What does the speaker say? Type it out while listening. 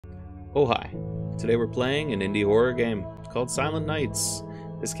Oh hi. Today we're playing an indie horror game called Silent Nights.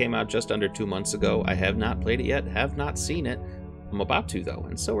 This came out just under 2 months ago. I have not played it yet, have not seen it. I'm about to though,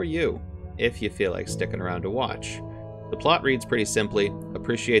 and so are you, if you feel like sticking around to watch. The plot reads pretty simply: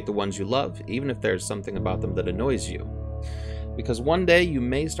 appreciate the ones you love, even if there's something about them that annoys you. Because one day you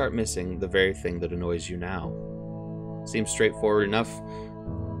may start missing the very thing that annoys you now. Seems straightforward enough.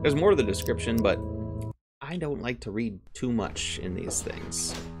 There's more to the description, but I don't like to read too much in these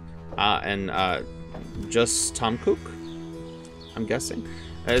things. Just Tom Cook, I'm guessing,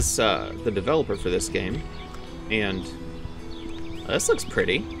 as the developer for this game. And this looks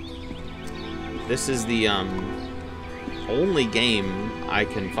pretty. This is the only game I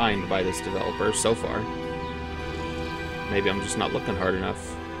can find by this developer so far. Maybe I'm just not looking hard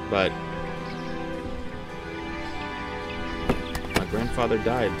enough, but my grandfather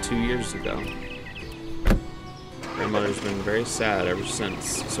died 2 years ago. Grandmother's been very sad ever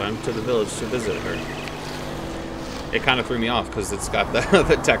since, so I went to the village to visit her. It kind of threw me off because it's got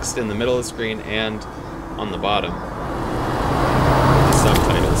the text in the middle of the screen and on the bottom. The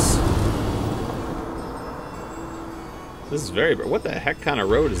subtitles. This is very... What the heck kind of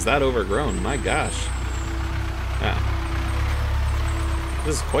road is that overgrown? My gosh. Yeah.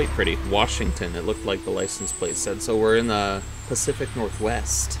 This is quite pretty. Washington, it looked like the license plate said. So we're in the Pacific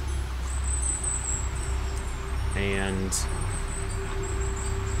Northwest. And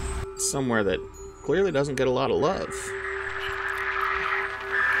somewhere that clearly doesn't get a lot of love.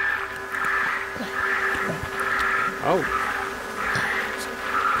 Oh.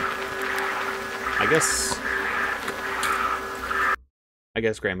 I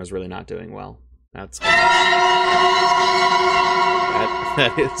guess Grandma's really not doing well. That's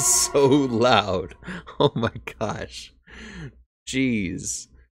that is so loud. Oh my gosh. Jeez.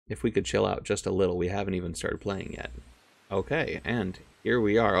 If we could chill out just a little, we haven't even started playing yet. Okay, and here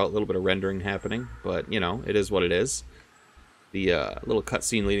we are. Oh, a little bit of rendering happening, but, you know, it is what it is. The little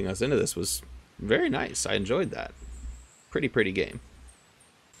cutscene leading us into this was very nice. I enjoyed that. Pretty game.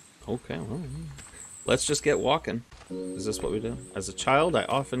 Okay, well, let's just get walking. Is this what we do? As a child, I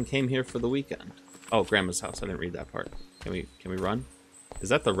often came here for the weekend. Oh, Grandma's house. I didn't read that part. Can we run? Is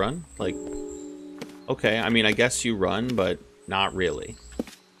that the run? Like, okay, I mean, I guess you run, but not really.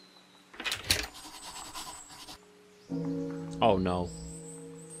 Oh no.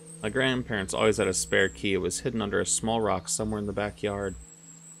 My grandparents always had a spare key. It was hidden under a small rock somewhere in the backyard.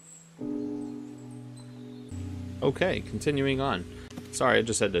 Okay, continuing on. Sorry, I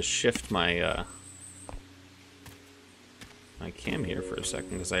just had to shift my my cam here for a second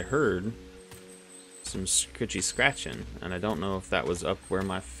because I heard some scritchy scratching, and I don't know if that was up where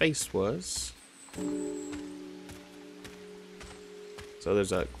my face was. So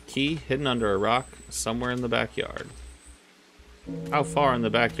there's a key hidden under a rock somewhere in the backyard. How far in the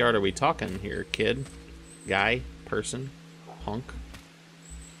backyard are we talking here, kid? Guy? Person? Hunk?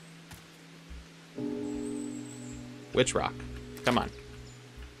 Which rock? Come on.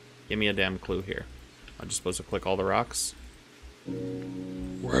 Give me a damn clue here. I'm just supposed to click all the rocks?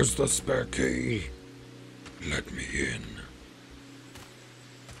 Where's the spare key? Let me in.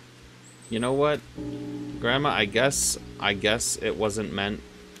 You know what, Grandma? I guess it wasn't meant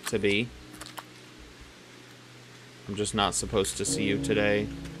to be. I'm just not supposed to see you today.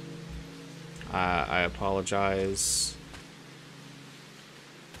 I apologize.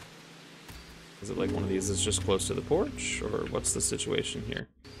 Is it like one of these that's just close to the porch? Or what's the situation here?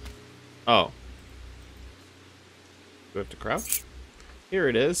 Oh. Do I have to crouch? Here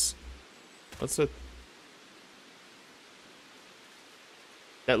it is. What's with...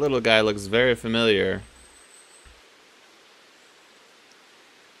 That little guy looks very familiar.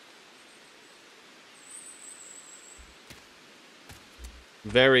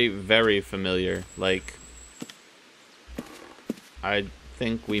 Very, very familiar. Like, I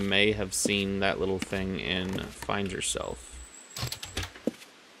think we may have seen that little thing in Find Yourself.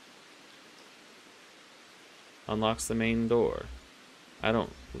 Unlocks the main door. I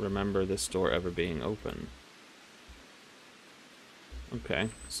don't remember this door ever being open. Okay,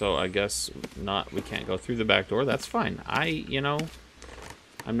 so I guess not. We can't go through the back door. That's fine. You know,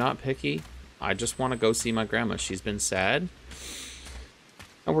 I'm not picky. I just want to go see my grandma. She's been sad.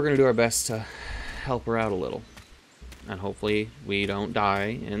 And we're going to do our best to help her out a little. And hopefully we don't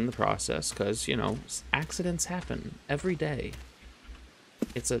die in the process, because, you know, accidents happen every day.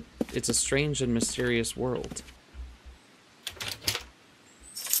 It's a strange and mysterious world.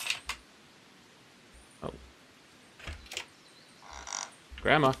 Oh.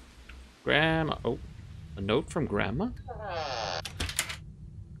 Grandma. Grandma. Oh, a note from Grandma?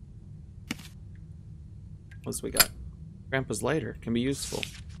 What's we got? Grandpa's lighter can be useful.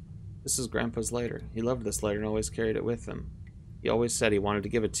 This is Grandpa's lighter. He loved this lighter and always carried it with him. He always said he wanted to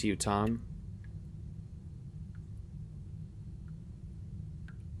give it to you, Tom.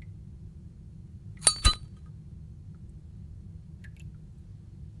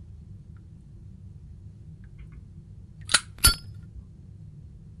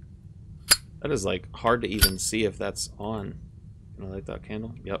 That is, like, hard to even see if that's on. Can I light that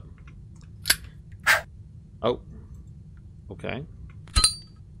candle? Yep. Oh. Okay.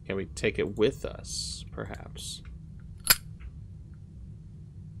 Can we take it with us, perhaps?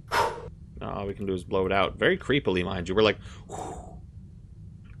 No, all we can do is blow it out. Very creepily, mind you. We're like... whew.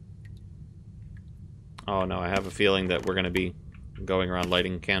 Oh, no, I have a feeling that we're going to be going around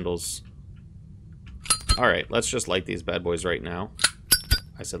lighting candles. Alright, let's just light these bad boys right now.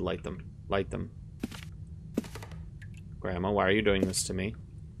 I said light them. Light them. Grandma, why are you doing this to me?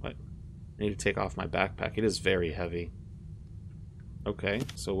 What? I need to take off my backpack. It is very heavy. Okay,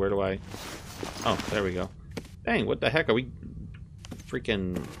 so where do I... Oh, there we go. Dang, what the heck? Are we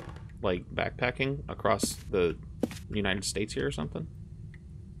freaking, like, backpacking across the United States here or something?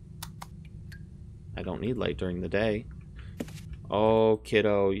 I don't need light during the day. Oh,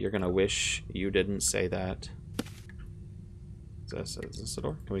 kiddo, you're gonna wish you didn't say that. Is this a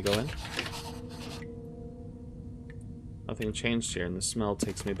door? Can we go in? Nothing changed here, and the smell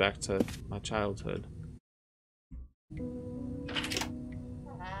takes me back to my childhood.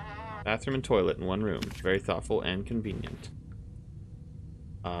 Bathroom and toilet in one room. Very thoughtful and convenient.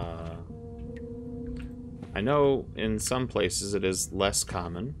 I know in some places it is less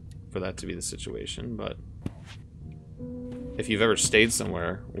common for that to be the situation, but if you've ever stayed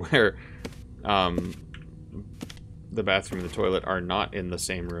somewhere where the bathroom and the toilet are not in the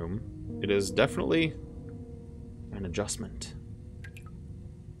same room, it is definitely an adjustment.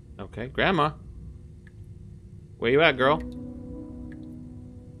 Okay, Grandma. Where you at, girl?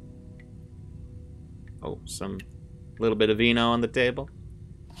 Oh, some little bit of vino on the table.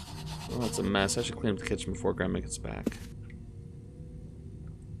 Oh, that's a mess. I should clean up the kitchen before Grandma gets back.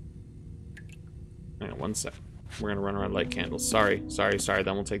 Hang on one sec. We're gonna run around light candles. Sorry.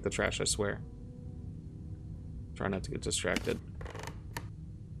 Then we'll take the trash, I swear. Try not to get distracted.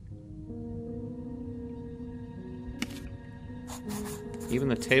 Even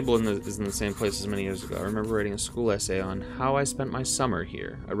the table is in the same place as many years ago. I remember writing a school essay on how I spent my summer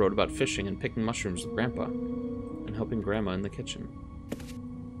here. I wrote about fishing and picking mushrooms with Grandpa, and helping Grandma in the kitchen.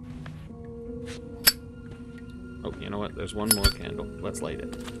 Oh, you know what? There's one more candle. Let's light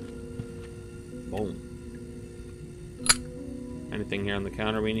it. Boom. Anything here on the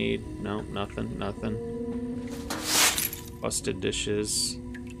counter we need? No, nothing. Busted dishes.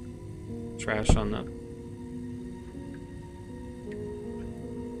 Trash on the...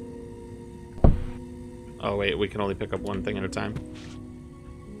 Oh wait, we can only pick up one thing at a time.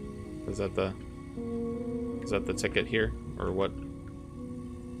 Is that the ticket here? Or what?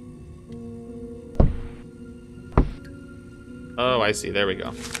 Oh, I see. There we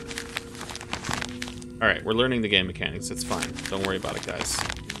go. Alright, we're learning the game mechanics. It's fine. Don't worry about it, guys.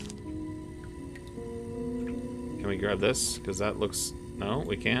 Can we grab this? Because that looks... No,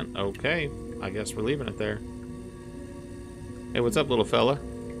 we can't. Okay. I guess we're leaving it there. Hey, what's up, little fella?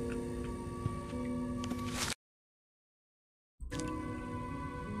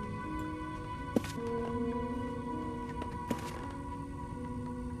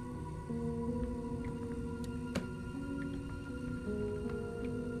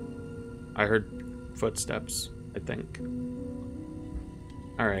 I heard footsteps, I think.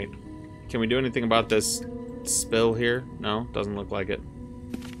 Alright. Can we do anything about this spill here? No, doesn't look like it.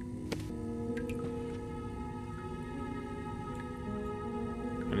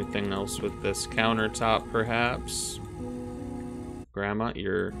 Anything else with this countertop, perhaps? Grandma,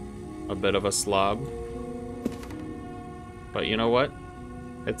 you're a bit of a slob. But you know what?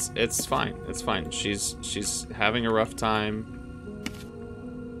 It's fine. It's fine. She's having a rough time.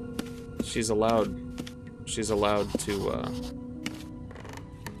 She's allowed to,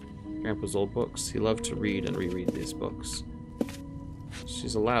 Grandpa's old books. He loved to read and reread these books.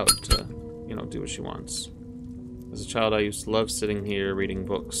 She's allowed to, you know, do what she wants. As a child, I used to love sitting here reading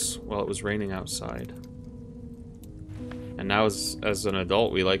books while it was raining outside. And now as an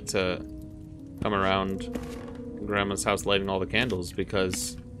adult, we like to come around Grandma's house lighting all the candles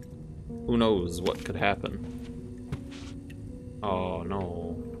because who knows what could happen. Oh, no.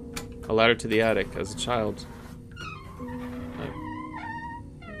 A ladder to the attic as a child.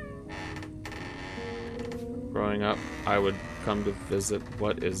 Growing up, I would come to visit.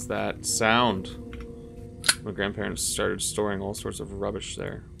 What is that sound? My grandparents started storing all sorts of rubbish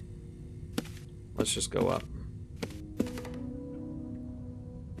there. Let's just go up.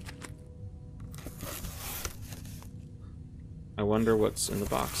 I wonder what's in the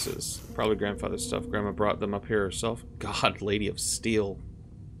boxes. Probably grandfather's stuff. Grandma brought them up here herself. God, Lady of Steel.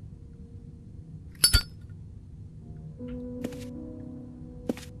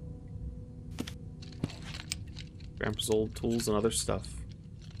 Grandpa's old tools and other stuff.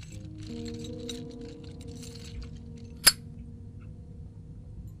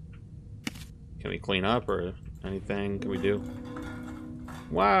 Can we clean up or anything? Can we do?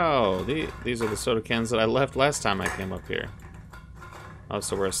 Wow, these are the soda cans that I left last time I came up here. Oh,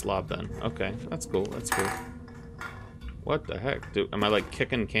 so we're a slob then. Okay, that's cool, that's cool. What the heck? Am I like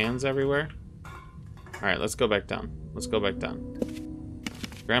kicking cans everywhere? Alright, let's go back down. Let's go back down.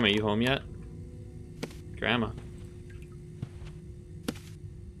 Grandma, you home yet? Grandma.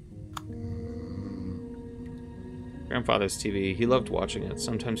 Grandfather's TV. He loved watching it.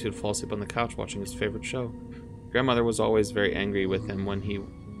 Sometimes he would fall asleep on the couch watching his favorite show. Grandmother was always very angry with him when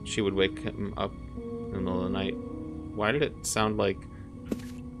she would wake him up in the middle of the night. Why did it sound like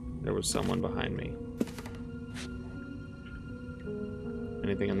there was someone behind me?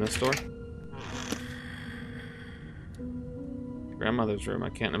 Anything in this door? Grandmother's room. I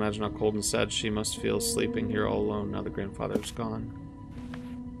can't imagine how cold and sad she must feel sleeping here all alone now that grandfather's gone.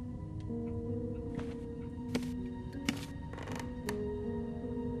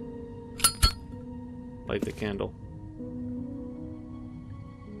 Light the candle.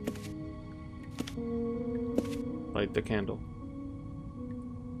 Light the candle.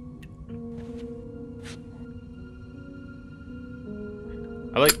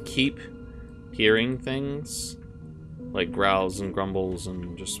 I like keep hearing things like growls and grumbles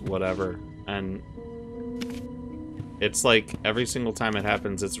and just whatever, and it's like every single time it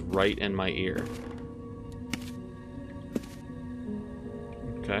happens it's right in my ear.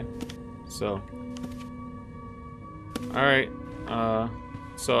 Okay, so alright,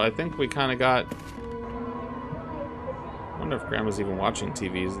 so I think we kind of got... I wonder if Grandma's even watching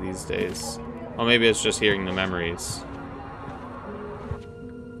TVs these days. Oh, maybe it's just hearing the memories.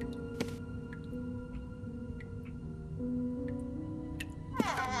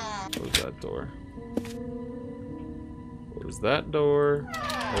 Close that door. Close that door.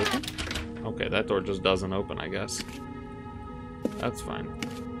 Open? Okay, that door just doesn't open, I guess. That's fine.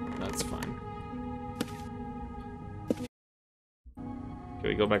 That's fine. Can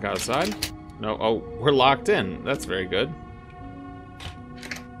we go back outside? No. Oh, we're locked in. That's very good.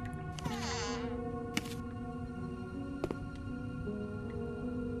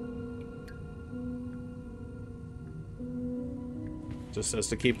 Just says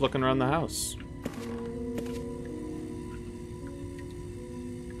to keep looking around the house.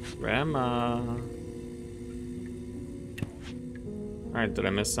 Grandma. Alright, did I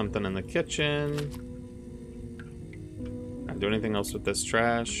miss something in the kitchen? Do anything else with this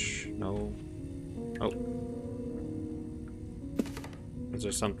trash? No. Oh. Is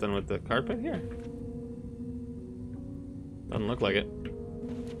there something with the carpet here? Doesn't look like it.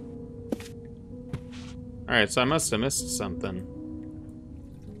 Alright, so I must have missed something.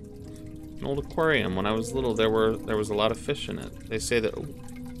 An old aquarium. When I was little, there was a lot of fish in it. They say that...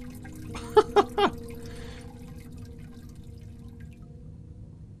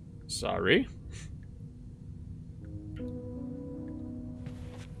 Sorry.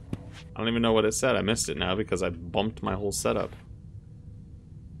 I don't even know what it said. I missed it now because I bumped my whole setup.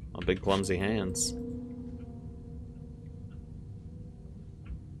 My big clumsy hands.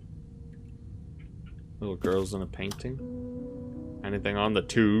 Little girls in a painting. Anything on the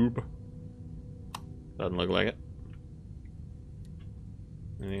tube? Doesn't look like it.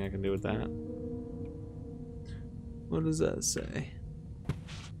 Anything I can do with that? What does that say?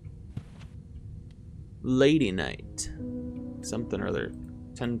 Lady night. Something or other.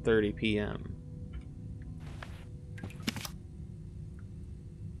 10:30 p.m.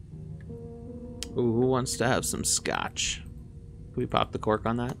 Ooh, who wants to have some scotch? Can we pop the cork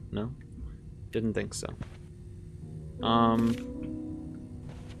on that? No? Didn't think so. I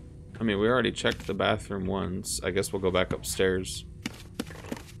mean, we already checked the bathroom once. I guess we'll go back upstairs.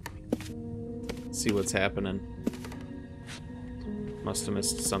 See what's happening. Must have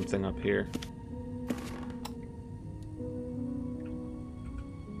missed something up here.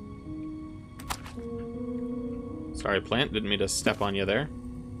 Sorry, plant. Didn't mean to step on you there.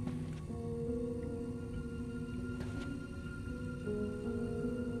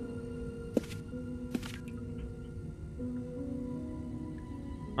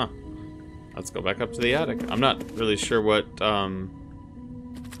 Huh. Let's go back up to the attic. I'm not really sure what,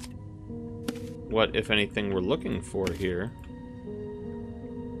 if anything, we're looking for here.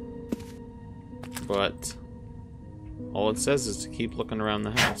 But all it says is to keep looking around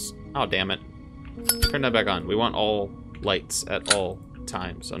the house. Oh, damn it. Turn that back on. We want all lights at all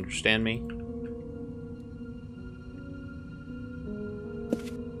times. Understand me?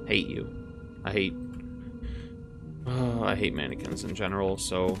 Hate you. I hate mannequins in general,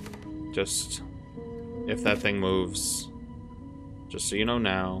 so just if that thing moves, just so you know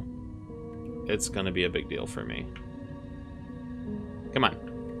now, it's gonna be a big deal for me. Come on.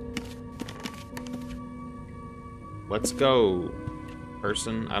 Let's go,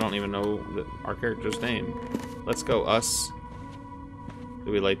 person. I don't even know our character's name. Let's go, us.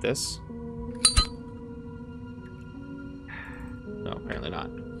 Do we light this? No, apparently not.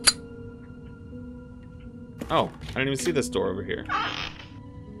 Oh, I didn't even see this door over here.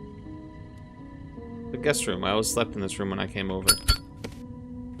 The guest room. I always slept in this room when I came over.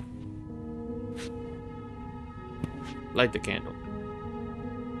 Light the candle.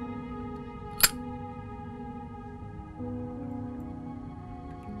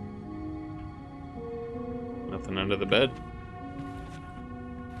 Nothing under the bed.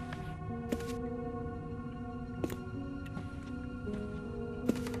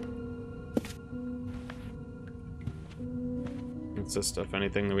 What's this stuff?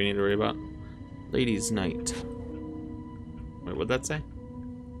 Anything that we need to worry about? Ladies' night. Wait, what'd that say?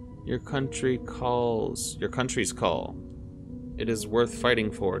 Your country calls. Your country's call. It is worth fighting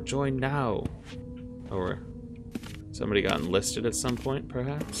for. Join now. Or somebody got enlisted at some point,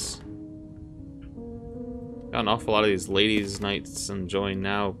 perhaps? Got an awful lot of these ladies' nights and join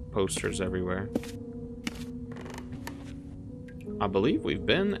now posters everywhere. I believe we've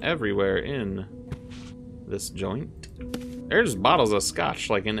been everywhere in this joint. There's bottles of scotch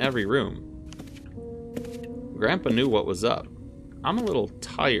like in every room. Grandpa knew what was up. I'm a little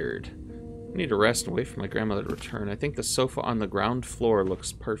tired. I need to rest and wait for my grandmother to return. I think the sofa on the ground floor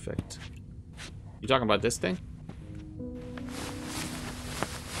looks perfect. You talking about this thing?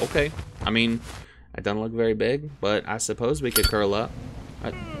 Okay. I mean, it doesn't look very big, but I suppose we could curl up.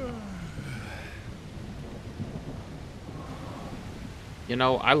 You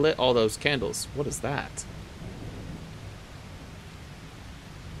know, I lit all those candles. What is that?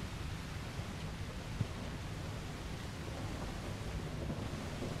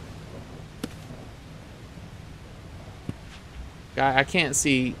 Guy, I can't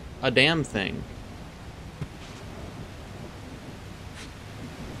see a damn thing.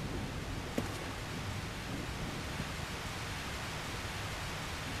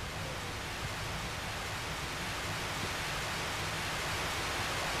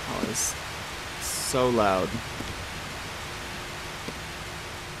 Oh, it's so loud.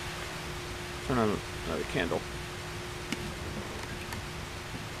 Turn on another candle.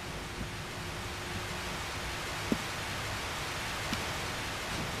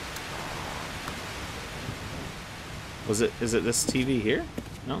 Is it this TV here?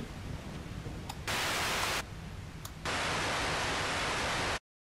 No.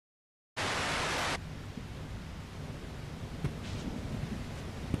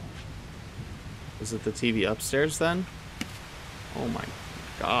 Is it the TV upstairs then? Oh my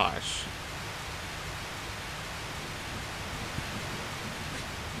gosh.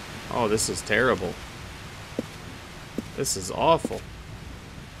 Oh, this is terrible. This is awful.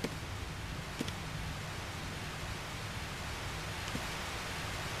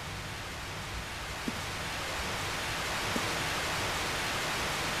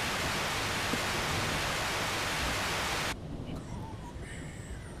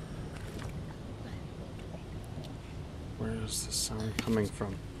 Where's the sound coming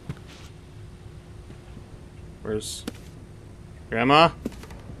from? Where's Grandma?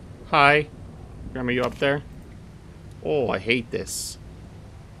 Hi. Grandma, you up there? Oh, I hate this.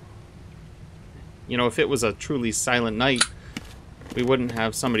 You know, if it was a truly silent night, we wouldn't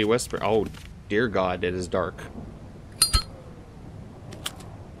have somebody whisper. Oh, dear God, it is dark.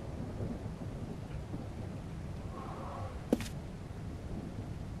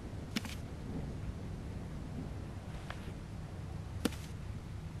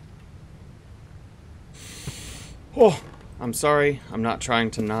 Oh, I'm sorry. I'm not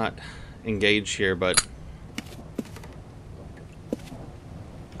trying to not engage here, but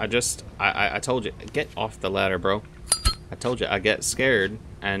I told you, get off the ladder, bro. I told you I get scared,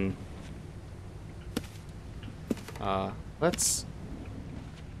 and let's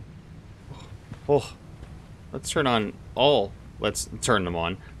turn on all. Let's turn them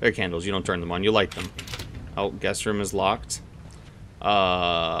on. They're candles. You don't turn them on. You light them. Oh, guest room is locked.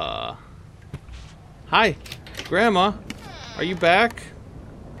 Hi. Grandma, are you back?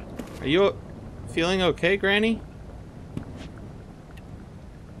 Are you feeling okay, Granny?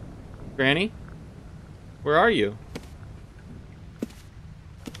 Granny? Where are you?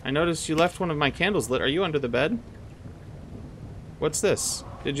 I noticed you left one of my candles lit. Are you under the bed? What's this?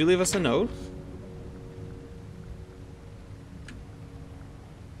 Did you leave us a note?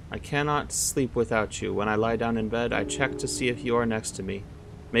 I cannot sleep without you. When I lie down in bed, I check to see if you are next to me.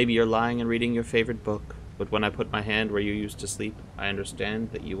 Maybe you're lying and reading your favorite book, but when I put my hand where you used to sleep, I understand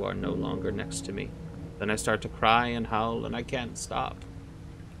that you are no longer next to me. Then I start to cry and howl, and I can't stop.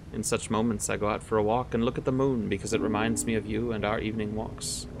 In such moments, I go out for a walk and look at the moon because it reminds me of you and our evening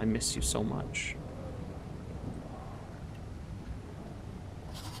walks. I miss you so much.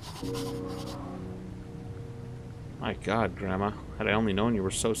 My God, Grandma. Had I only known you were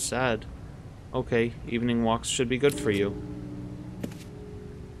so sad. Okay, evening walks should be good for you.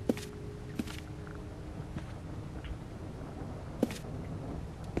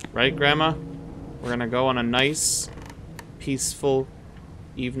 Right, Grandma? We're gonna go on a nice, peaceful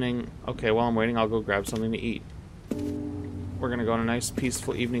evening. Okay, while I'm waiting, I'll go grab something to eat. We're gonna go on a nice,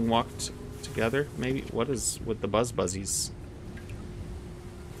 peaceful evening walk together, maybe? What is with the buzzies?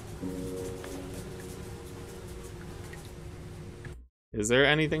 Is there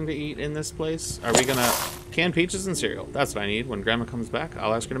anything to eat in this place? Are we gonna... Canned peaches and cereal. That's what I need. When Grandma comes back,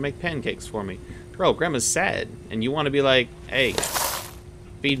 I'll ask her to make pancakes for me. Bro, Grandma's sad, and you want to be like, hey,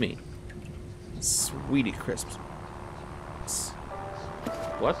 feed me. Sweetie crisps.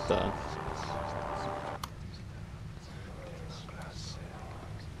 What the?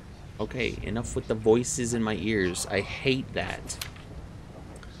 Okay, enough with the voices in my ears. I hate that.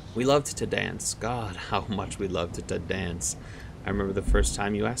 We loved to dance. God, how much we loved to dance. I remember the first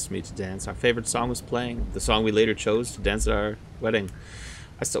time you asked me to dance. Our favorite song was playing. The song we later chose to dance at our wedding.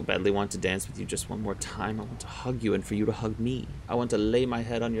 I so badly want to dance with you just one more time. I want to hug you and for you to hug me. I want to lay my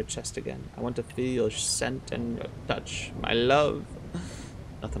head on your chest again. I want to feel your scent and your touch. My love.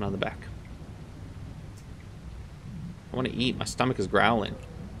 Nothing on the back. I want to eat. My stomach is growling.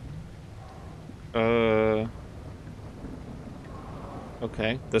 Okay.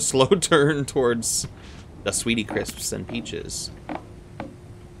 The slow turn towards the sweetie crisps and peaches.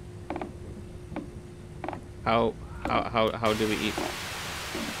 How do we eat?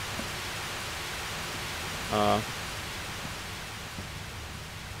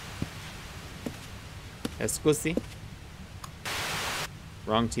 Excuse.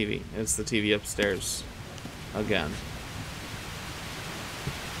 Wrong TV. It's the TV upstairs. Again.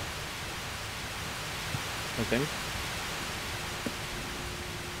 I think.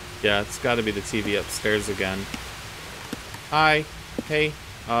 Yeah, it's gotta be the TV upstairs again. Hi. Hey.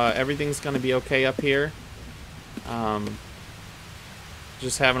 Everything's gonna be okay up here.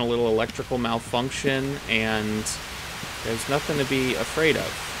 Just having a little electrical malfunction, and there's nothing to be afraid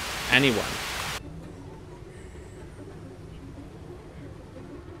of. Anyone.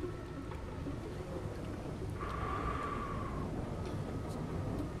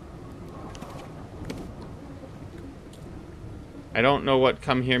 I don't know what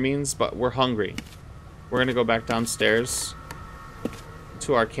come here means, but we're hungry. We're gonna go back downstairs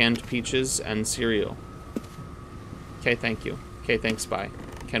to our canned peaches and cereal. Okay, thank you. Okay, thanks, bye.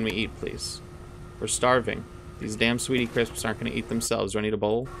 Can we eat, please? We're starving. These damn sweetie crisps aren't gonna eat themselves. Do I need a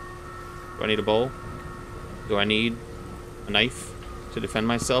bowl? Do I need a bowl? Do I need a knife to defend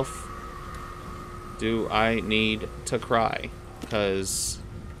myself? Do I need to cry? Because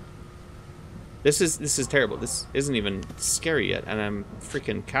this is terrible. This isn't even scary yet, and I'm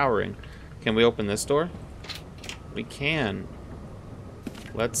freaking cowering. Can we open this door? We can.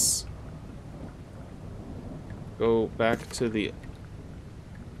 Let's go back to the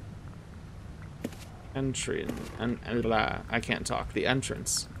entry and I can't talk. The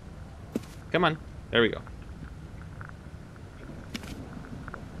entrance. Come on. There we go.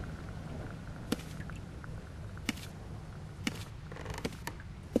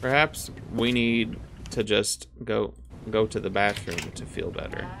 Perhaps we need to just go to the bathroom to feel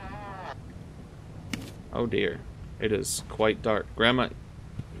better. Oh dear. It is quite dark. Grandma,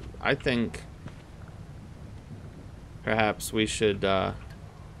 I think perhaps we should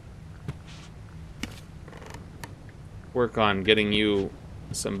work on getting you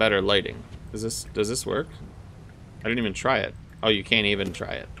some better lighting. Does this work? I didn't even try it. Oh, you can't even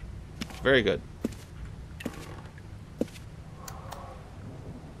try it. Very good.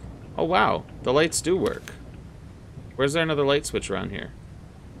 Oh wow, the lights do work. Where's there another light switch around here?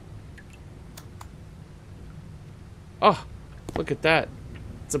 Oh, look at that.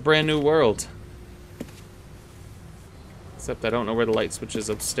 It's a brand new world. Except I don't know where the light switch is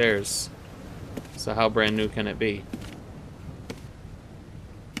upstairs. So how brand new can it be?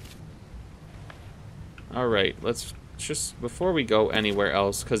 Alright, let's just, before we go anywhere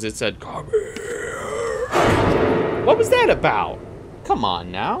else, because it said, come here. What was that about? Come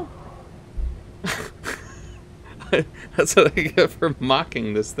on now. That's what I get for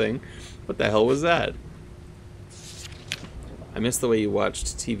mocking this thing. What the hell was that? I miss the way you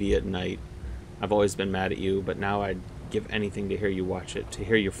watched TV at night. I've always been mad at you, but now I'd give anything to hear you watch it, to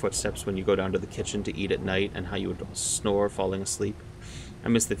hear your footsteps when you go down to the kitchen to eat at night, and how you would snore falling asleep. I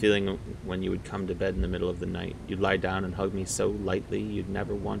miss the feeling when you would come to bed in the middle of the night. You'd lie down and hug me so lightly you'd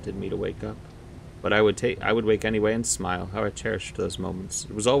never wanted me to wake up. But I would wake anyway and smile. How I cherished those moments.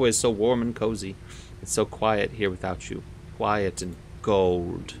 It was always so warm and cozy. It's so quiet here without you. Quiet and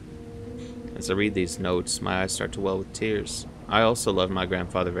gold. As I read these notes, my eyes start to well with tears. I also love my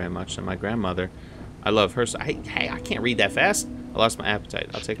grandfather very much, and my grandmother. I love her. Hey, I can't read that fast. I lost my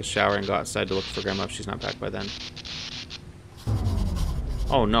appetite. I'll take a shower and go outside to look for Grandma if she's not back by then.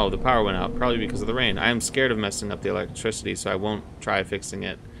 Oh no, the power went out, probably because of the rain. I am scared of messing up the electricity, so I won't try fixing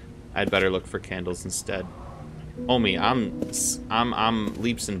it. I'd better look for candles instead. Homie, I'm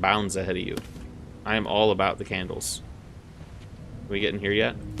leaps and bounds ahead of you. I am all about the candles. Are we getting here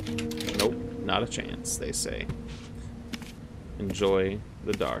yet? Nope, not a chance, they say. Enjoy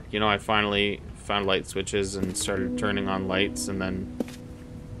the dark. You know, I finally found light switches and started turning on lights, and then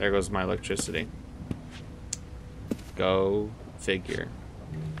there goes my electricity. Go figure.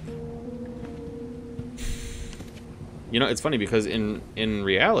 You know, it's funny because in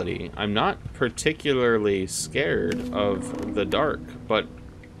reality, I'm not particularly scared of the dark, but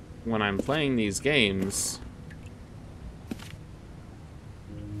when I'm playing these games,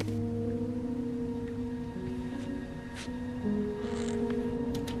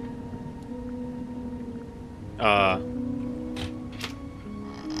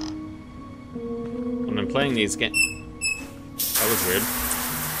 when I'm playing these games, that was weird.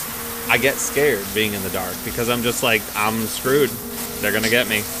 I get scared being in the dark because I'm just like, I'm screwed. They're gonna get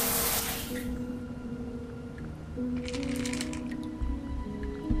me.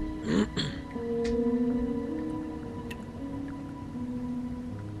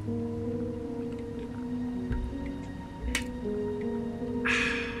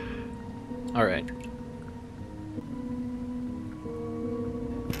 All right.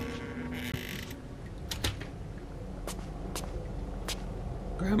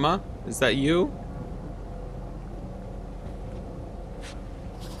 Grandma, is that you?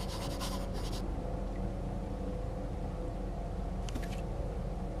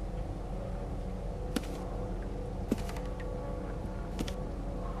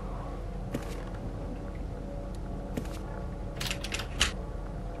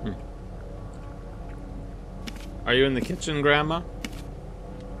 Are you in the kitchen, Grandma?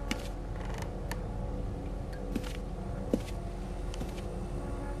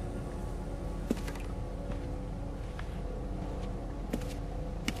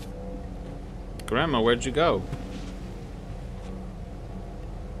 Grandma, where'd you go?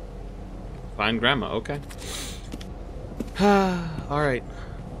 Find Grandma, okay. Alright.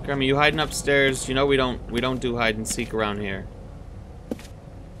 Grandma, you hiding upstairs? You know we don't do hide and seek around here.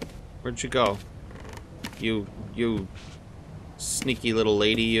 Where'd you go? You sneaky little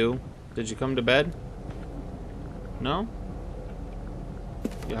lady, you. Did you come to bed? No?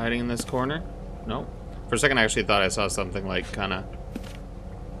 You hiding in this corner? No? For a second I actually thought I saw something like kinda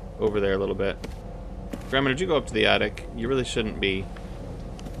over there a little bit. Grandma, did you go up to the attic? You really shouldn't be.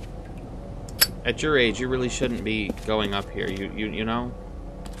 At your age, you really shouldn't be going up here. You know?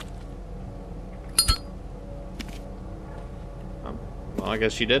 Well, I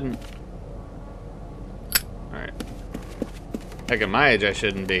guess you didn't. Alright. Heck, at my age, I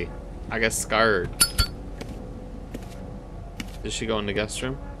shouldn't be. I get scared. Did she go in the guest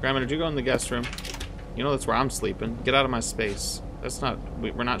room? Grandma, did you go in the guest room? You know that's where I'm sleeping. Get out of my space. That's not.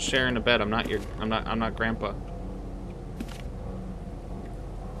 We're not sharing a bed. I'm not Grandpa.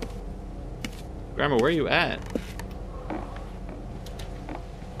 Grandma, where are you at?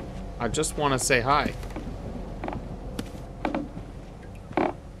 I just want to say hi.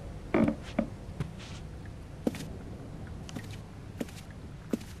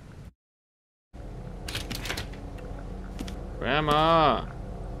 Grandma.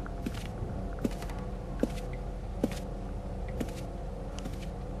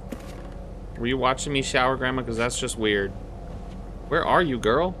 Were you watching me shower, Grandma? Because that's just weird. Where are you,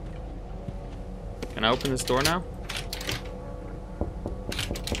 girl? Can I open this door now?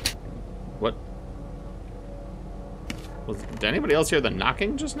 What? Did anybody else hear the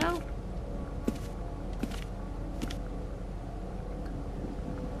knocking just now?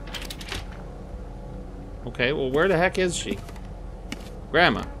 Okay, well, where the heck is she?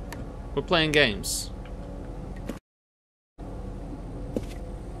 Grandma, we're playing games.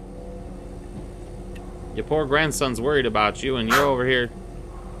 Your poor grandson's worried about you, and you're over here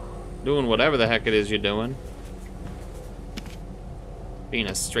doing whatever the heck it is you're doing. Being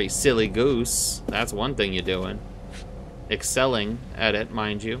a straight silly goose. That's one thing you're doing. Excelling at it,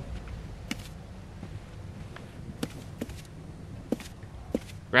 mind you.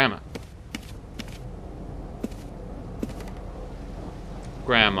 Grandma.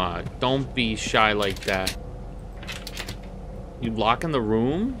 Grandma, don't be shy like that. You lock in the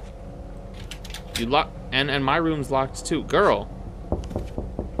room? You lock, and my room's locked too. Girl.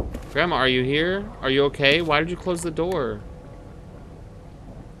 Grandma, are you here? Are you okay? Why did you close the door?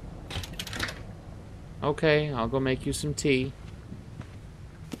 Okay, I'll go make you some tea.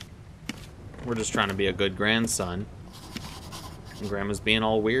 We're just trying to be a good grandson. And Grandma's being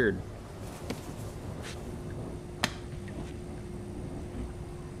all weird.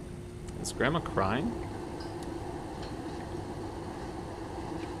 Is Grandma crying?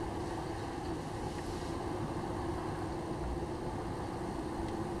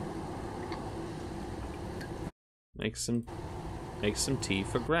 Make some tea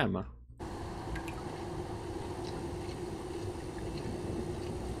for Grandma.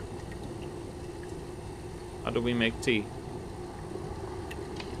 How do we make tea?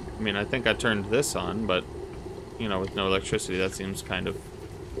 I mean, I think I turned this on, but, you know, with no electricity, that seems kind of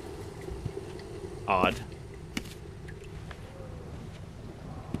odd.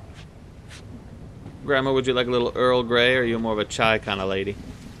 Grandma, would you like a little Earl Grey, or are you more of a chai kind of lady?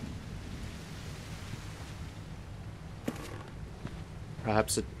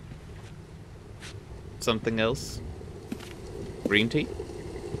 Perhaps something else? Green tea?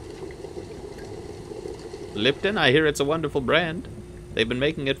 Lipton, I hear it's a wonderful brand. They've been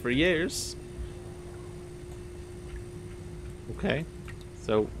making it for years. Okay.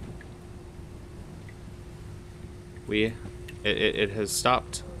 So it has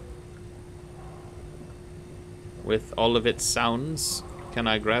stopped with all of its sounds. Can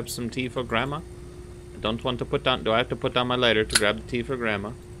I grab some tea for Grandma? I don't want to put down, do I have to put down my lighter to grab the tea for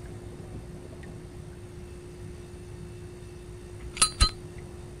Grandma?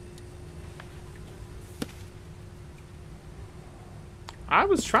 I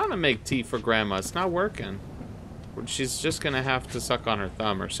was trying to make tea for Grandma. It's not working. She's just gonna have to suck on her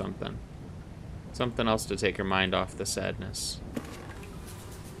thumb or something. Something else to take her mind off the sadness.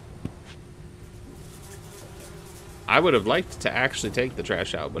 I would have liked to actually take the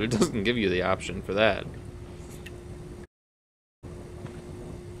trash out, but it doesn't give you the option for that.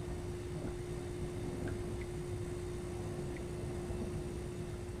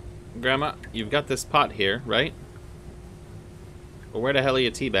 Grandma, you've got this pot here, right? But where the hell are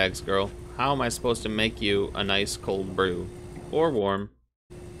your tea bags, girl? How am I supposed to make you a nice cold brew? Or warm.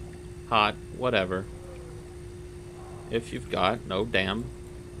 Hot. Whatever. If you've got no damn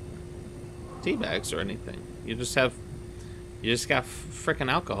tea bags or anything. You just got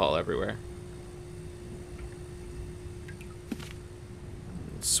frickin' alcohol everywhere.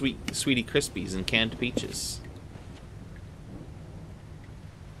 Sweetie Krispies and canned peaches.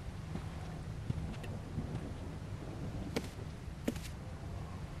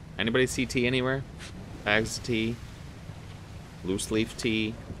 Anybody see tea anywhere? Bags of tea. Loose leaf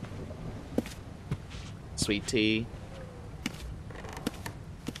tea. Sweet tea.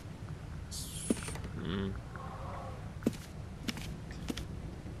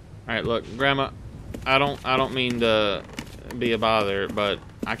 Alright, look, Grandma, I don't mean to be a bother, but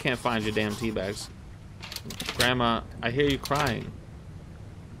I can't find your damn tea bags. Grandma, I hear you crying.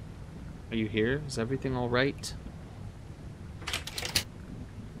 Are you here? Is everything alright?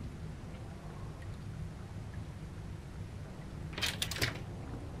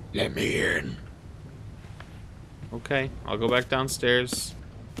 Let me in. Okay, I'll go back downstairs.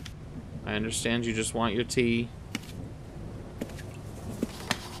 I understand you just want your tea.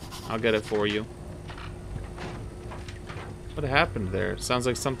 I'll get it for you. What happened there? Sounds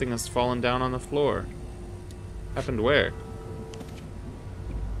like something has fallen down on the floor. Happened where?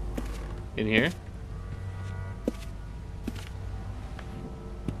 In here?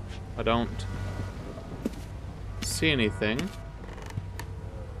 I don't see anything.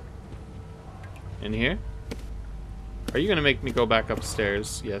 In here? Are you gonna make me go back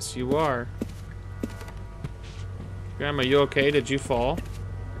upstairs? Yes, you are. Grandma, you okay? Did you fall?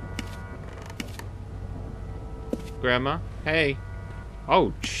 Grandma? Hey.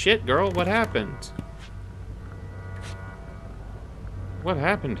 Oh, shit, girl. What happened? What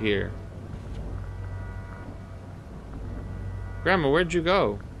happened here? Grandma, where'd you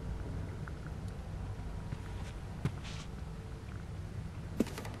go?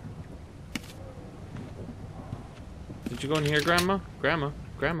 Did you go in here, Grandma? Grandma.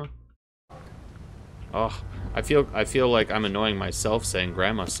 Oh, I feel like I'm annoying myself saying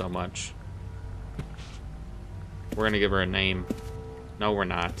Grandma so much. We're gonna give her a name. No, we're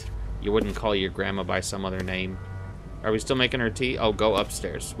not. You wouldn't call your grandma by some other name. Are we still making her tea? Oh, go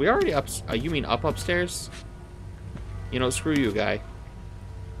upstairs. We already up... you mean up upstairs? You know, screw you, guy.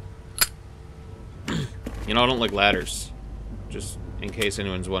 You know, I don't like ladders. Just in case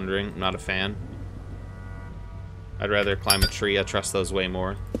anyone's wondering, I'm not a fan. I'd rather climb a tree. I trust those way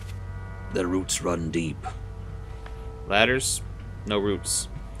more. The roots run deep. Ladders? No roots.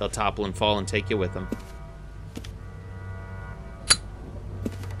 They'll topple and fall and take you with them.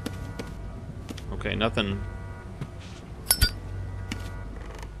 Okay, nothing.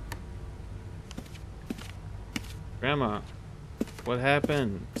 Grandma, what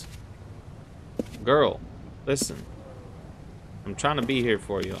happened? Girl, listen. I'm trying to be here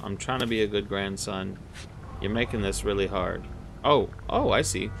for you. I'm trying to be a good grandson. You're making this really hard. Oh, I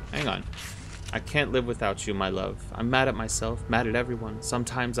see. Hang on. I can't live without you, my love. I'm mad at myself, mad at everyone,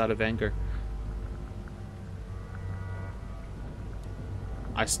 sometimes out of anger.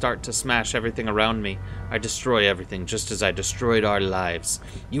 I start to smash everything around me. I destroy everything, just as I destroyed our lives.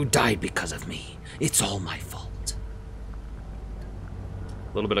 You died because of me. It's all my fault.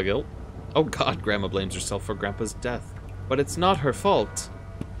 A little bit of guilt. Oh God, Grandma blames herself for Grandpa's death. But it's not her fault.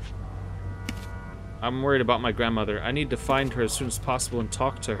 I'm worried about my grandmother. I need to find her as soon as possible and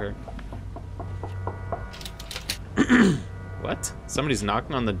talk to her. What? Somebody's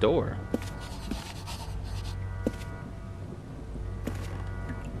knocking on the door.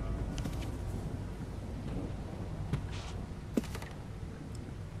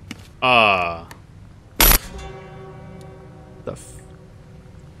 The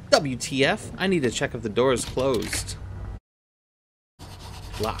WTF? I need to check if the door is closed.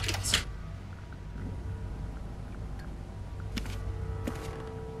 Locked.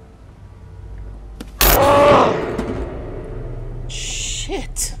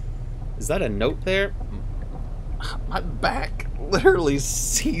 Shit. Is that a note there? My back literally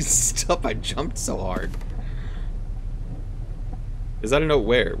seized up. I jumped so hard. Is that a note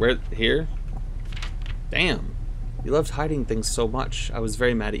where? Where? Here? Damn. You loved hiding things so much. I was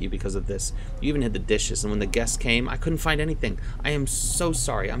very mad at you because of this. You even hid the dishes, and when the guests came, I couldn't find anything. I am so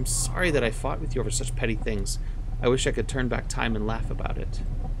sorry. I'm sorry that I fought with you over such petty things. I wish I could turn back time and laugh about it.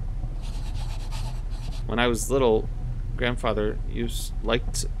 When I was little, Grandfather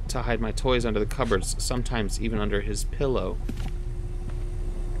liked to hide my toys under the cupboards, sometimes even under his pillow.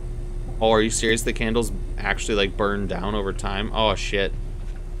 Oh, are you serious? The candles actually, like, burn down over time? Oh, shit.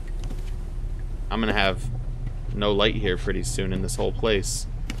 I'm gonna have no light here pretty soon in this whole place.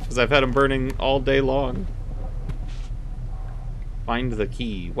 Because I've had them burning all day long. Find the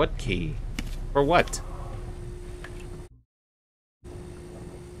key. What key? For what?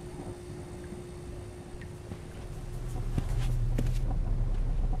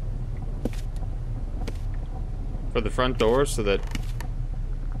 For the front door so that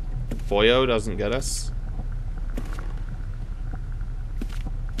Boyo doesn't get us?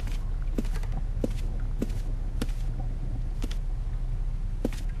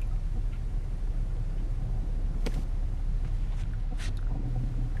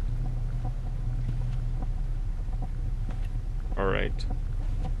 Alright.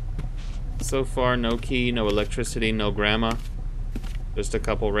 So far, no key, no electricity, no grandma. Just a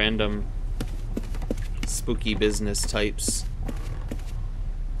couple random spooky business types.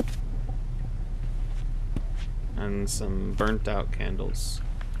 And some burnt out candles.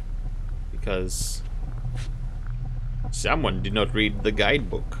 Because someone did not read the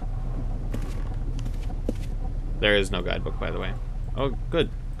guidebook. There is no guidebook, by the way. Oh, good.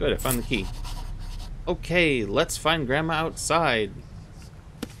 Good, I found the key. Okay, let's find Grandma outside.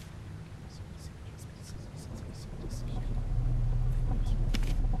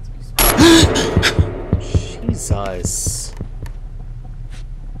 Jesus.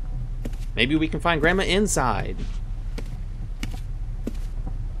 Maybe we can find Grandma inside.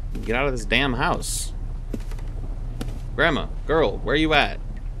 Get out of this damn house. Grandma, girl, where you at?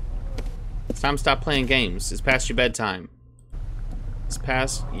 It's time to stop playing games. It's past your bedtime. It's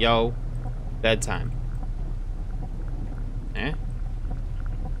past yo bedtime. Eh?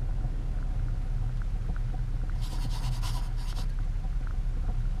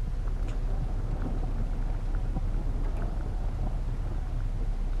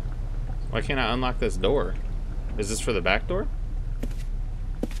 Why can't I unlock this door? Is this for the back door?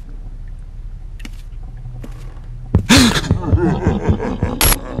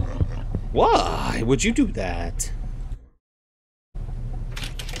 Why would you do that?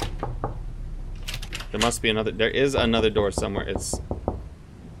 There must be another. There is another door somewhere. It's.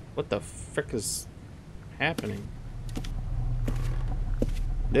 What the frick is happening?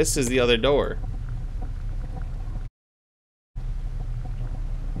 This is the other door.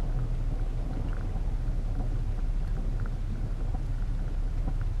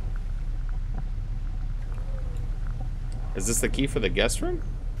 Is this the key for the guest room?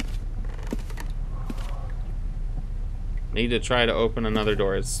 Need to try to open another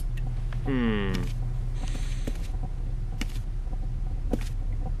door.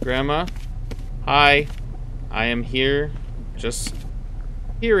 Grandma? Hi. I am here. Just...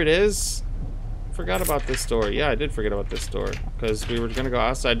 Here it is. Forgot about this door. Yeah, I did forget about this door. Because we were going to go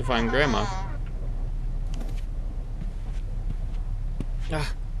outside to find Grandma.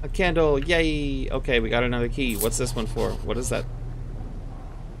 Ah, a candle. Yay. Okay, we got another key. What's this one for? What is that?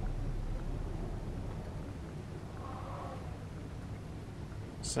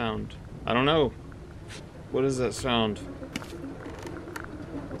 Sound. I don't know. What is that sound?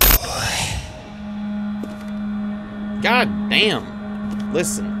 God damn.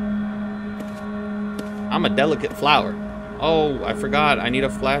 Listen. I'm a delicate flower. Oh, I forgot. I need a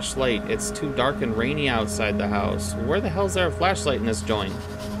flashlight. It's too dark and rainy outside the house. Where the hell's there a flashlight in this joint?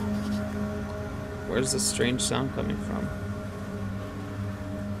 Where's this strange sound coming from?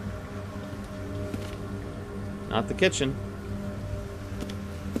 Not the kitchen.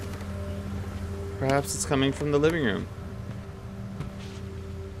 Perhaps it's coming from the living room.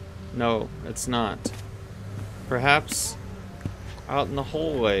 No, it's not. Perhaps out in the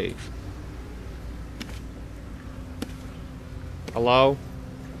hallway. Hello?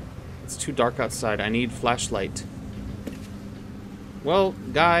 It's too dark outside. I need flashlight. Well,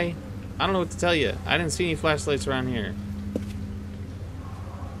 guy, I don't know what to tell you. I didn't see any flashlights around here.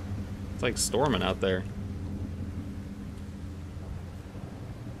 It's like storming out there.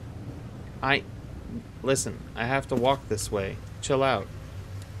 Listen, I have to walk this way. Chill out.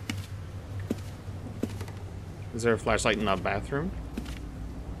 Is there a flashlight in the bathroom?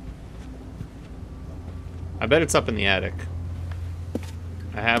 I bet it's up in the attic.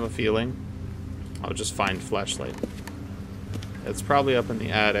 I have a feeling. I'll just find flashlight. It's probably up in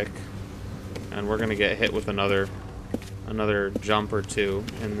the attic. And we're gonna get hit with another jump or two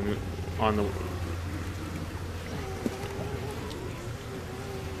on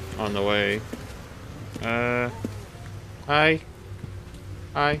the way. Hi.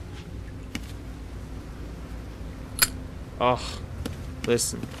 Hi. Oh,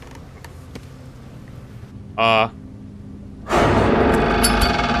 listen. Fuck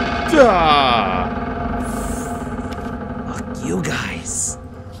you guys.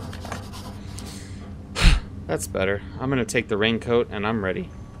 That's better. I'm gonna take the raincoat and I'm ready.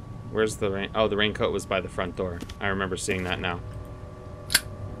 Where's the rain? Oh, the raincoat was by the front door. I remember seeing that now.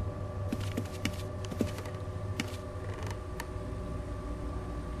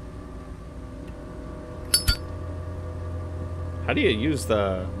 How do you use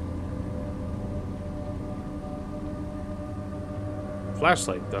the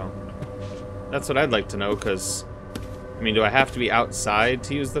flashlight, though? That's what I'd like to know, because, I mean, do I have to be outside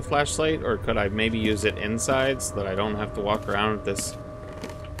to use the flashlight, or could I maybe use it inside so that I don't have to walk around with this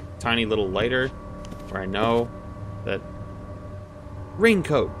tiny little lighter where I know that...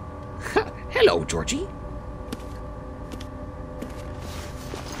 Raincoat! Hello, Georgie.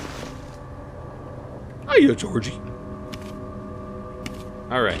 Hiya, Georgie.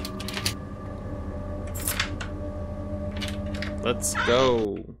 Alright. Let's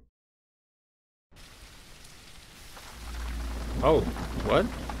go. Oh, what?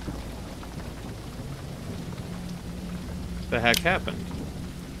 The heck happened?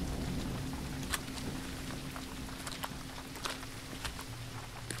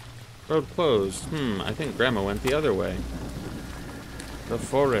 Road closed. I think Grandma went the other way. The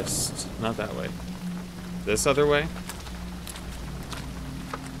forest. Not that way. This other way?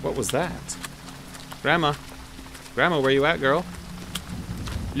 What was that? Grandma? Grandma, where you at, girl?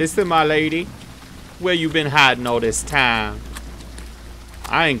 Listen, my lady. Where you been hiding all this time?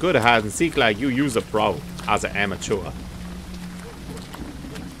 I ain't good at hide and seek like you. You's a pro. As an amateur.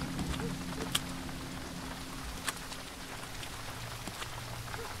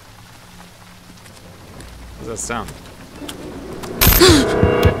 What's that sound?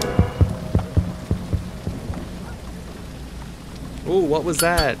 Ooh, what was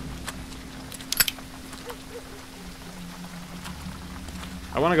that?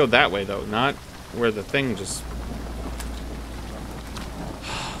 I want to go that way, though, not where the thing just...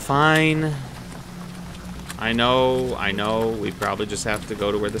 Fine. I know, we probably just have to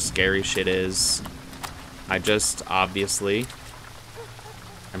go to where the scary shit is. I just, obviously,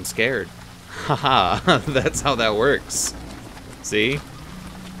 am scared. Haha, that's how that works. See?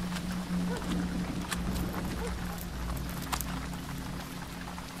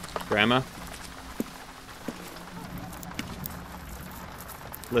 Grandma?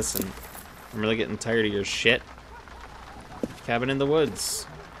 Listen, I'm really getting tired of your shit. Cabin in the woods.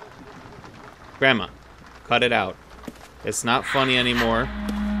 Grandma, cut it out. It's not funny anymore.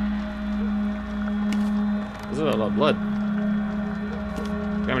 This is a lot of blood.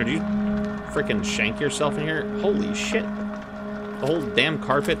 Grandma, did you freaking shank yourself in here? Holy shit. The whole damn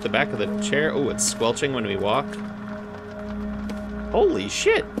carpet, the back of the chair. Oh, it's squelching when we walk. Holy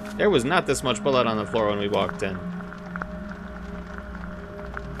shit. There was not this much blood on the floor when we walked in.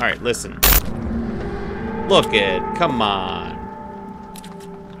 Alright, listen. Look it. Come on.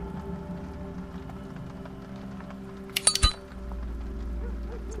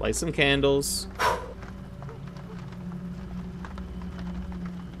 Light some candles.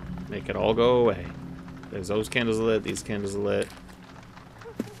 Make it all go away. There's those candles lit, these candles are lit.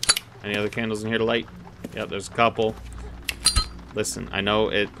 Any other candles in here to light? Yep, there's a couple. Listen, I know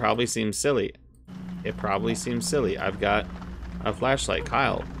it probably seems silly. It probably seems silly. I've got a flashlight.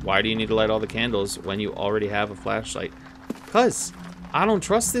 Kyle, why do you need to light all the candles when you already have a flashlight? 'Cause I don't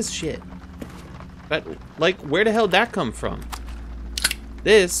trust this shit. But, like, where the hell did that come from?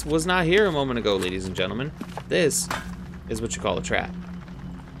 This was not here a moment ago, ladies and gentlemen. This is what you call a trap.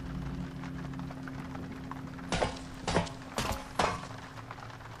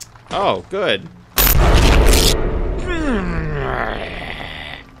 Oh, good.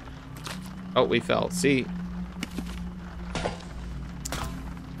 Oh, we fell. See?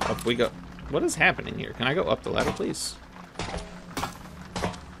 Up we go. What is happening here? Can I go up the ladder, please?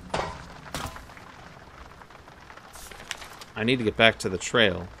 I need to get back to the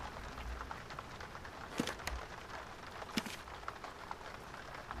trail.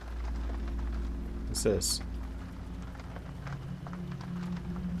 What's this?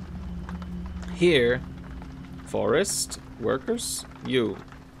 Here, forest workers, you.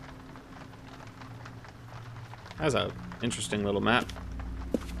 That's a interesting little map.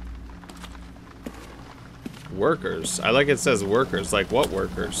 Workers. I like it says workers. Like what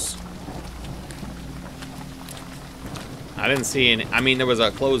workers? I didn't see any. I mean, there was a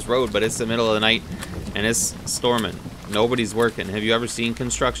closed road, but it's the middle of the night and it's storming. Nobody's working. Have you ever seen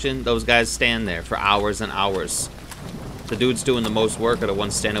construction? Those guys stand there for hours and hours. The dudes doing the most work are the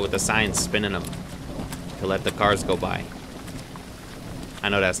ones standing with the signs spinning them to let the cars go by. I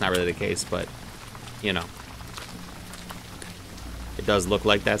know that's not really the case, but, you know. It does look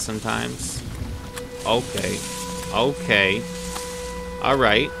like that sometimes. Okay. Okay.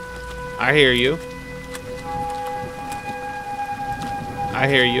 Alright. I hear you. I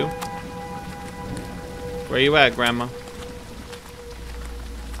hear you. Where you at, Grandma?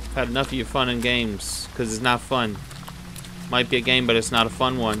 I've had enough of your fun and games, because it's not fun. Might be a game, but it's not a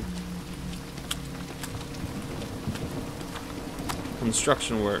fun one.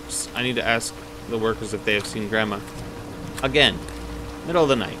 Construction works. I need to ask the workers if they have seen Grandma. Again, middle of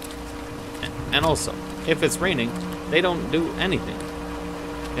the night. And also, if it's raining, they don't do anything.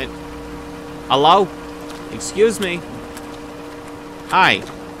 Hello? Excuse me? Hi.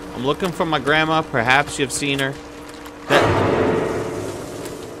 I'm looking for my grandma. Perhaps you've seen her.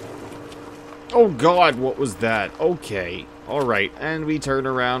 Oh God, what was that? Okay. Alright, and we turn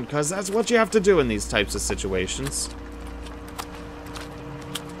around, because that's what you have to do in these types of situations.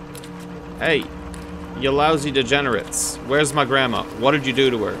 Hey, you lousy degenerates. Where's my grandma? What did you do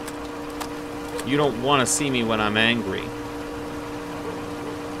to her? You don't want to see me when I'm angry.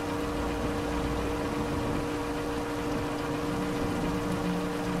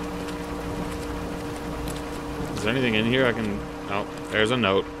 Is there anything in here I can... Oh, there's a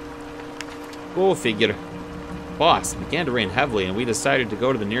note. Go figure. Boss, it began to rain heavily and we decided to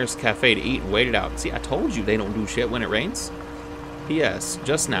go to the nearest cafe to eat and wait it out. See, I told you they don't do shit when it rains. P.S.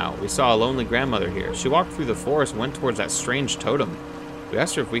 Just now, we saw a lonely grandmother here. She walked through the forest and went towards that strange totem. We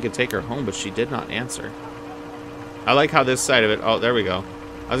asked her if we could take her home, but she did not answer. I like how this side of it... Oh, there we go.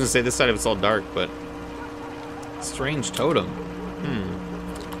 I was gonna say this side of it's all dark, but... Strange totem.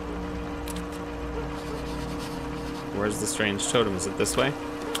 Where's the strange totem? Is it this way?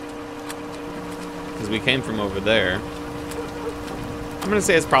 Because we came from over there. I'm gonna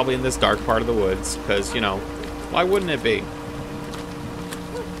say it's probably in this dark part of the woods, because, you know, why wouldn't it be?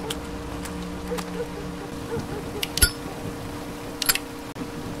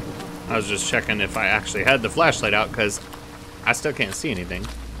 I was just checking if I actually had the flashlight out, because I still can't see anything.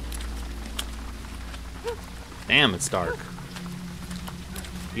 Damn, it's dark.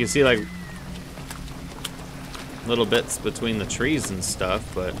 You can see, like, little bits between the trees and stuff,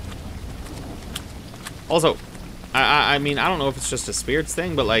 but... Also, I mean, I don't know if it's just a spirits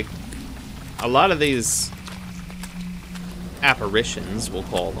thing, but, like, a lot of these apparitions, we'll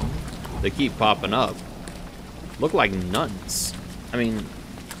call them, they keep popping up, look like nuns. I mean...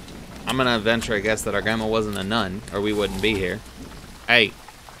 I'm gonna venture a guess that our grandma wasn't a nun, or we wouldn't be here. Hey,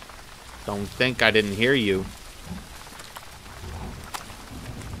 don't think I didn't hear you.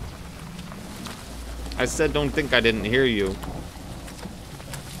 I said don't think I didn't hear you.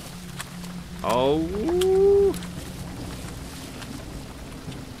 Oh.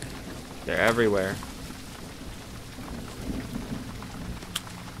 They're everywhere.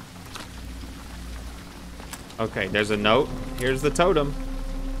 Okay, there's a note. Here's the totem.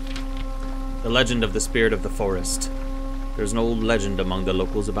 The legend of the spirit of the forest. There's an old legend among the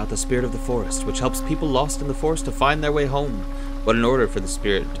locals about the spirit of the forest, which helps people lost in the forest to find their way home. But in order for the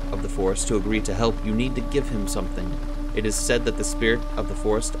spirit of the forest to agree to help, you need to give him something. It is said that the spirit of the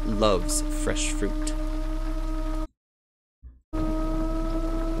forest loves fresh fruit.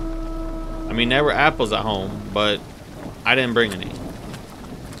 I mean, there were apples at home, but I didn't bring any.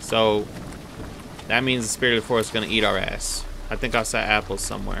 So, that means the spirit of the forest is going to eat our ass. I think I saw apples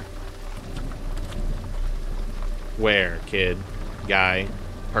somewhere. Where, kid? Guy?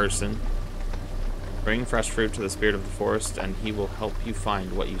 Person? Bring fresh fruit to the spirit of the forest, and he will help you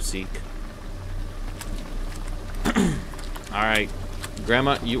find what you seek. Alright.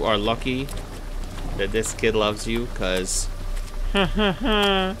 Grandma, you are lucky that this kid loves you, because...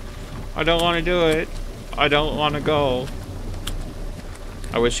 I don't want to do it. I don't want to go.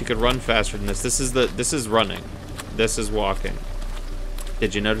 I wish you could run faster than this. This is running. This is walking.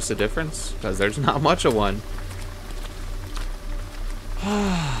 Did you notice a difference? Because there's not much of one.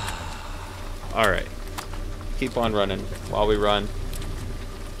 Alright. Keep on running while we run.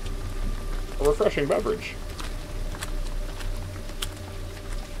 A refreshing beverage.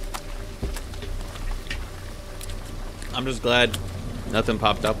 I'm just glad nothing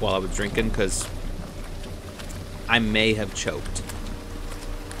popped up while I was drinking, because I may have choked.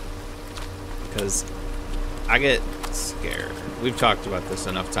 Because I get scared. We've talked about this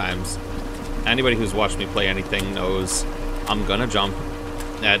enough times. Anybody who's watched me play anything knows I'm gonna jump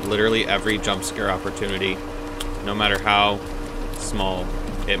at literally every jump scare opportunity, no matter how small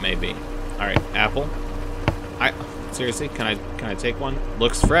it may be. Alright, apple. Seriously, can I take one?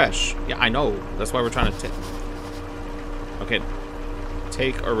 Looks fresh. Yeah, I know. That's why we're trying to take. Okay.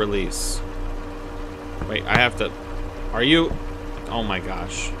 Take or release. Wait, I have to. Are you? Oh my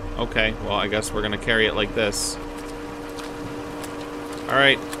gosh. Okay, well, I guess we're gonna carry it like this.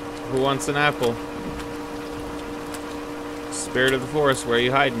 Alright, who wants an apple? Spirit of the forest, where are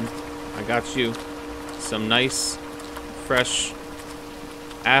you hiding? I got you. Some nice, fresh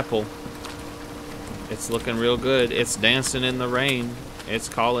apple. It's looking real good. It's dancing in the rain. It's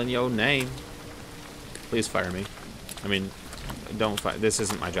calling your name. Please fire me. I mean, don't fire. This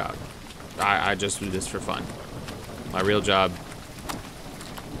isn't my job. I just do this for fun. My real job,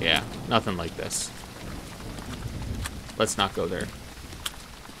 yeah, nothing like this. Let's not go there.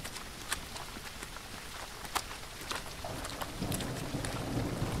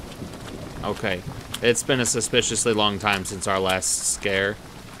 Okay, it's been a suspiciously long time since our last scare.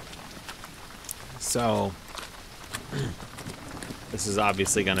 So, this is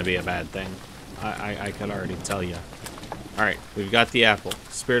obviously going to be a bad thing. I could already tell you. Alright, we've got the apple.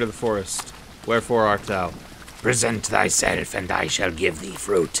 Spirit of the forest, wherefore art thou? Present thyself, and I shall give thee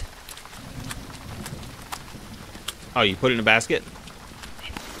fruit. Oh, you put it in a basket?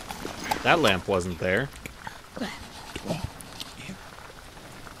 That lamp wasn't there.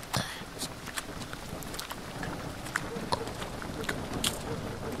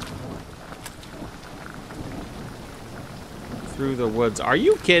 Through the woods. Are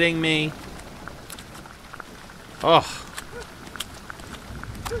you kidding me? Oh.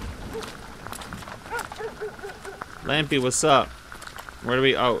 Lampy, what's up? Where do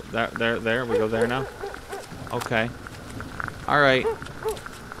we? Oh, there. We go there now. Okay. All right.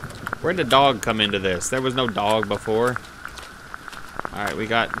 Where'd the dog come into this? There was no dog before. All right, we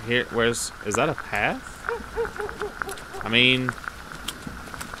got here. Is that a path? I mean,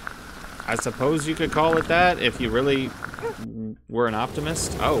 I suppose you could call it that if you really were an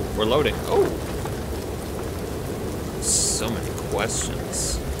optimist. Oh, we're loading. Oh. So many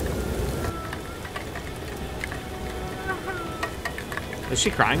questions. Is she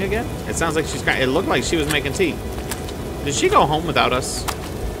crying again? It sounds like she's crying. It looked like she was making tea. Did she go home without us?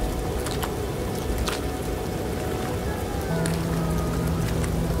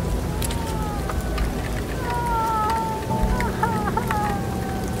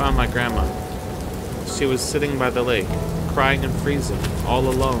 Found my grandma. She was sitting by the lake, crying and freezing, all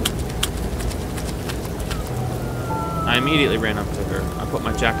alone. I immediately ran up to her. I put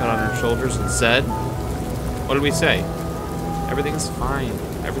my jacket on her shoulders and said, what did we say? Everything's fine.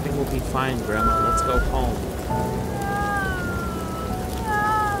 Everything will be fine, Grandma. Let's go home.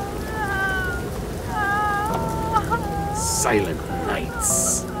 Silent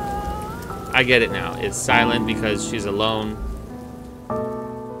nights. I get it now. It's silent because she's alone.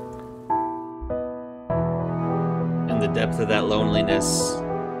 depth of that loneliness.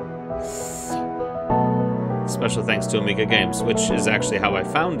 Special thanks to Amiga Games, which is actually how I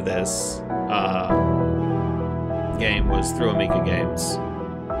found this game, was through Amiga Games.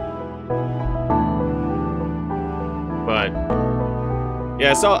 But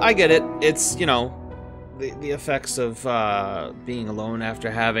yeah, so I get it. It's, you know, the effects of being alone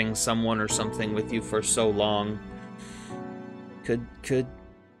after having someone or something with you for so long could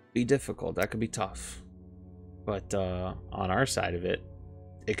be difficult. That could be tough. But on our side of it,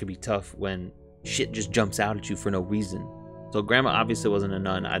 it could be tough when shit just jumps out at you for no reason. So Grandma obviously wasn't a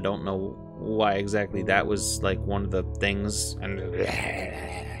nun. I don't know why exactly that was like one of the things.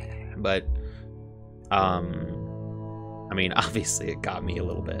 But I mean, obviously it got me a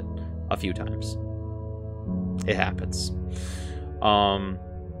little bit, a few times. It happens. So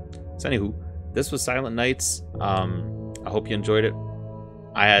anywho, this was Silent Nights. I hope you enjoyed it.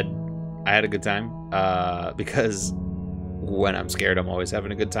 I had a good time, because when I'm scared, I'm always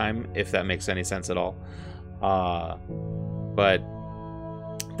having a good time, if that makes any sense at all. But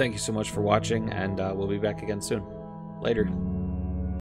thank you so much for watching, and we'll be back again soon. Later.